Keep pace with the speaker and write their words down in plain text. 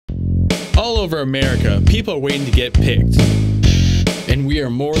All over America, people are waiting to get picked. And we are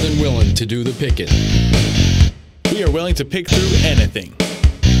more than willing to do the picking. We are willing to pick through anything,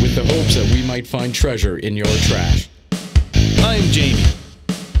 with the hopes that we might find treasure in your trash. I'm Jamie.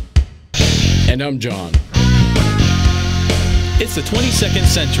 And I'm John. It's the 22nd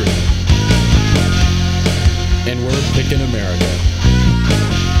century. And we're picking America.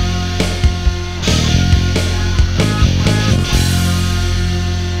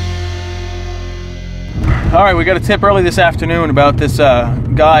 All right, we got a tip early this afternoon about this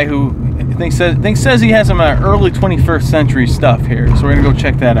guy who says he has some early 21st century stuff here. So we're gonna go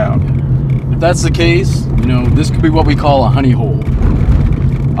check that out. If that's the case, you know, this could be what we call a honey hole.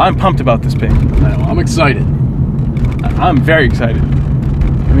 I'm pumped about this pick. I know, I'm excited. I'm very excited.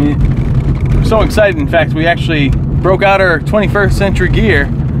 I mean, we're so excited, in fact, we actually broke out our 21st century gear.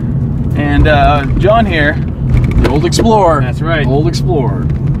 And John here. The old explorer. That's right. Old explorer.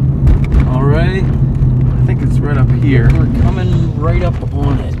 All right. I think it's right up here. We're coming right up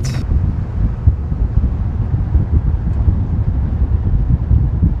on it.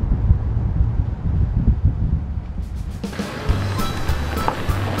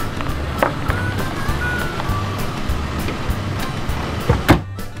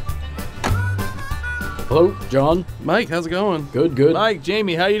 Hello, John. Mike, how's it going? Good, good. Mike,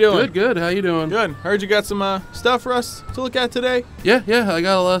 Jamie, how you doing? Good, good. How you doing? Good. Heard you got some stuff for us to look at today? Yeah, I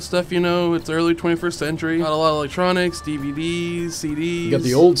got a lot of stuff, you know. It's early 21st century. Got a lot of electronics, DVDs, CDs. You got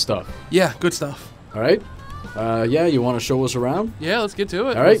the old stuff. Yeah, good stuff. All right. Yeah, you want to show us around? Yeah, let's get to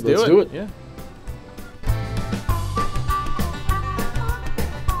it. All right, let's do it. Yeah.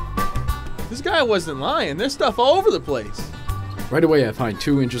 This guy wasn't lying. There's stuff all over the place. Right away, I find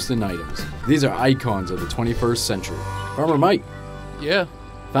two interesting items. These are icons of the 21st century. Farmer Mike Yeah.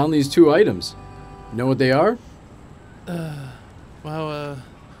 found these two items. You know what they are? Wow,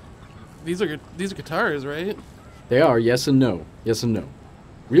 these are guitars, right? They are, yes and no. Yes and no.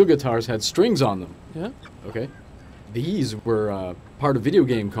 Real guitars had strings on them. Yeah. Okay. These were part of video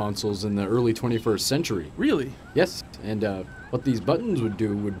game consoles in the early 21st century. Really? Yes, and what these buttons would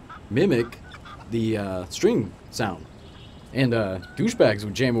do would mimic the string sound. And douchebags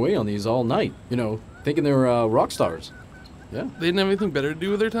would jam away on these all night, you know, thinking they were rock stars. Yeah. They didn't have anything better to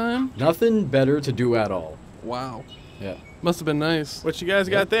do with their time? Nothing better to do at all. Wow. Yeah. Must have been nice. What you guys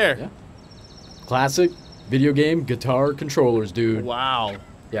got there? Yeah. Classic video game guitar controllers, dude. Wow.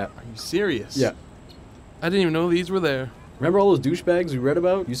 Yeah. Are you serious? Yeah. I didn't even know these were there. Remember all those douchebags we read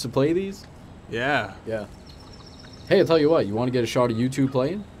about? Used to play these? Yeah. Yeah. Hey, I'll tell you what, you want to get a shot of you two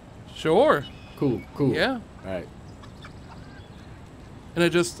playing? Sure. Cool, cool. Yeah. All right. And I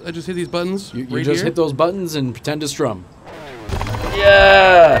just hit these buttons You right just here? hit those buttons and pretend to strum.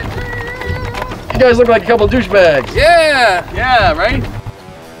 Yeah! You guys look like a couple douchebags. Yeah! Yeah, right?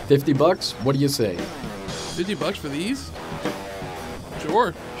 $50? What do you say? $50 for these?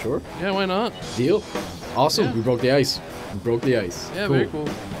 Sure. Sure? Yeah, why not? Deal? Awesome. Yeah. We broke the ice. We broke the ice. Yeah, very cool.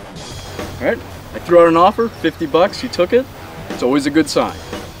 All right. I threw out an offer, $50. You took it. It's always a good sign.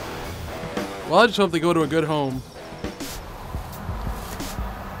 Well, I just hope they go to a good home.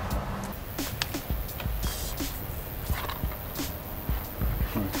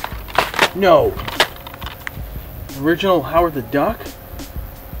 No. Original Howard the Duck?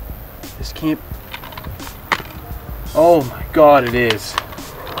 This can't... Oh my god, it is.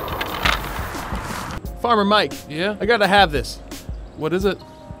 Farmer Mike. Yeah? I gotta have this. What is it?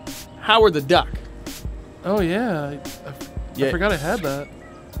 Howard the Duck. Oh, yeah. Yeah. I forgot I had that.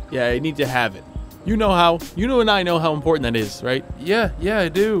 Yeah, I need to have it. You and I know how important that is, right? Yeah, I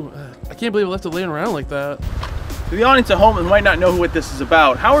do. I can't believe I left it laying around like that. For the audience at home that might not know what this is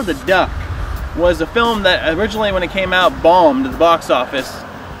about, Howard the Duck was a film that originally, when it came out, bombed at the box office.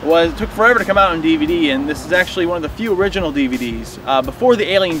 It took forever to come out on DVD, and this is actually one of the few original DVDs before the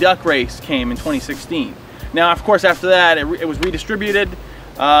Alien Duck Race came in 2016. Now, of course, after that, it was redistributed,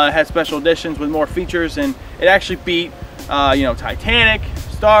 had special editions with more features, and it actually beat, Titanic,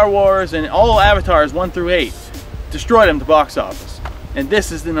 Star Wars, and all Avatars 1 through 8. Destroyed them at the box office. And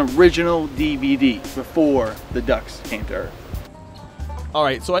this is an original DVD before the Ducks came to Earth. All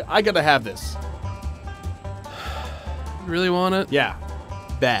right, so I gotta have this. You really want it? Yeah,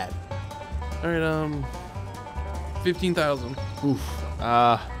 bad. All right, 15,000. Oof.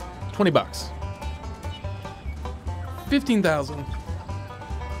 $20. 15,000.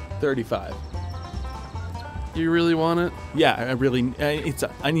 35. You really want it? Yeah, I really.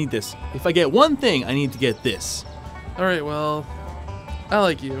 I need this. If I get one thing, I need to get this. All right, well, I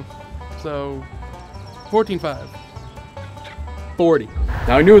like you, so 14.5. 40.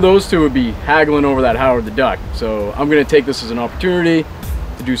 Now I knew those two would be haggling over that Howard the Duck, so I'm gonna take this as an opportunity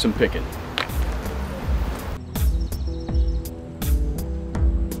to do some picking.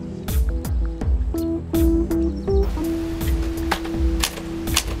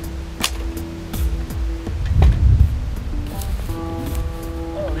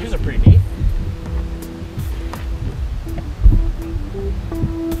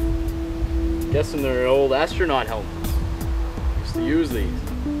 guessing they're old astronaut helmets. Used to use these.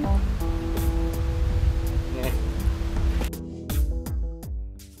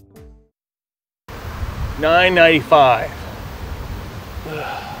 $9.95.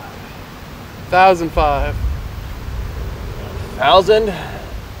 1,005. 1,000.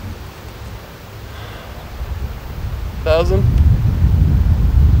 1,000.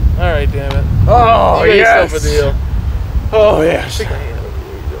 All right, damn it. Oh, You got yes. yourself a deal. Oh, yes.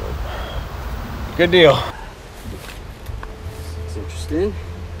 Good deal. It's interesting.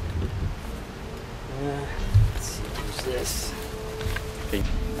 Let's see, what's this? Okay.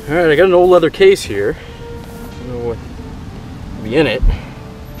 All right, I got an old leather case here. I don't know what will be in it.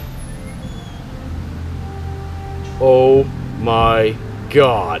 Oh my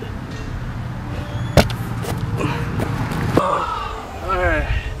God. All right.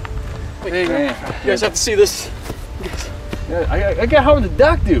 Hey, Man. You guys have to see this. Yeah, I got Howard the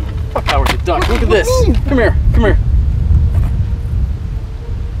Duck, dude. Fuck Howard the Duck. Look at What this. do you mean? Come here. Come here.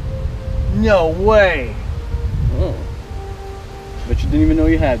 No way. Oh. Bet you didn't even know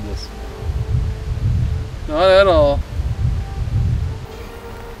you had this. not at all.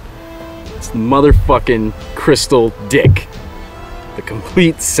 It's the motherfucking Crystal Dick. The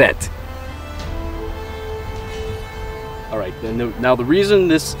complete set. Alright, now the reason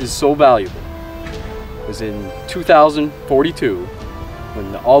this is so valuable was in 2042,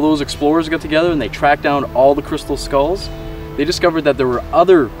 when all those explorers got together and they tracked down all the crystal skulls, they discovered that there were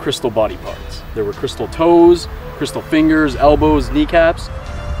other crystal body parts. There were crystal toes, crystal fingers, elbows, kneecaps,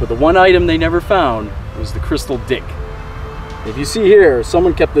 but the one item they never found was the crystal dick. If you see here,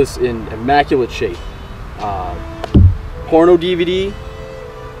 someone kept this in immaculate shape. Porno DVD,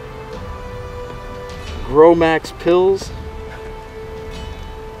 Gromax pills,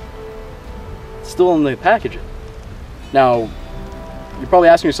 still in the packaging. Now, you're probably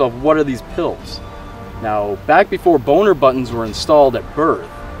asking yourself, what are these pills? Now, back before boner buttons were installed at birth,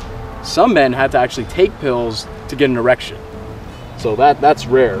 some men had to actually take pills to get an erection. So that's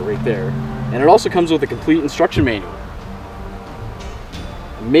rare right there. And it also comes with a complete instruction manual.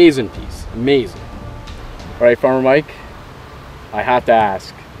 Amazing piece, amazing. All right, Farmer Mike, I have to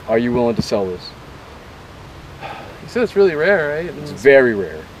ask, are you willing to sell this? You said it's really rare, right? It's very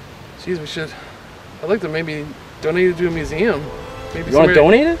rare. Geez, we should. I'd like to maybe donate it to a museum. Maybe You want to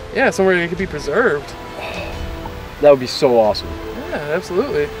donate it? Yeah, somewhere it could be preserved. That would be so awesome. Yeah,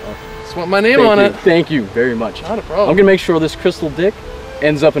 absolutely. Just want my name on it. Thank you very much. Not a I'm problem. gonna make sure this crystal dick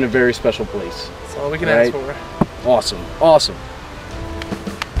ends up in a very special place. That's all we can All ask right. for. Awesome, awesome.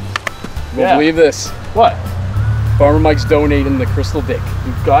 Won't Yeah. believe this. What? Farmer Mike's donating the crystal dick.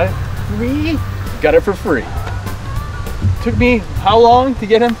 You got it? Me? Got it for free. Took me how long to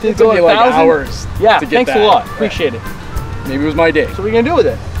get him to It go took me like 1,000? hours. Yeah, to get thanks that. a lot. Yeah. Appreciate it. Maybe it was my day. So what are you gonna do with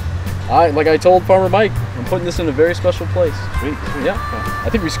it? Like I told Farmer Mike, I'm putting this in a very special place. Sweet. Yeah, I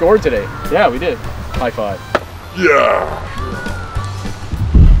think we scored today. Yeah, we did. High five.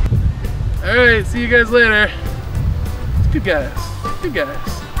 All right, see you guys later. Good guys. Good guys.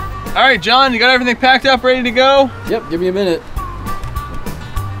 All right, John, you got everything packed up, ready to go? Yep, give me a minute.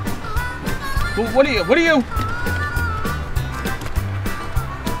 Well, what do you?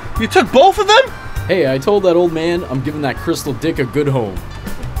 You took both of them? Hey, I told that old man I'm giving that crystal dick a good home.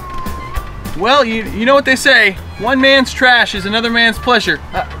 Well, you know what they say. One man's trash is another man's pleasure.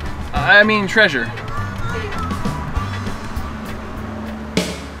 I mean treasure.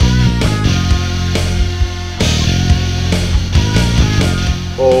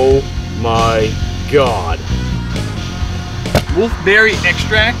 Oh my God. Wolfberry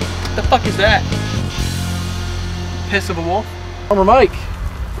extract? What the fuck is that? Piss of a wolf? Farmer Mike.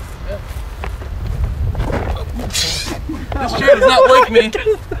 This chair does not like me.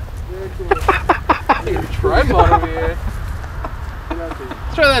 Tripod over here.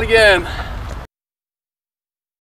 Let's try that again.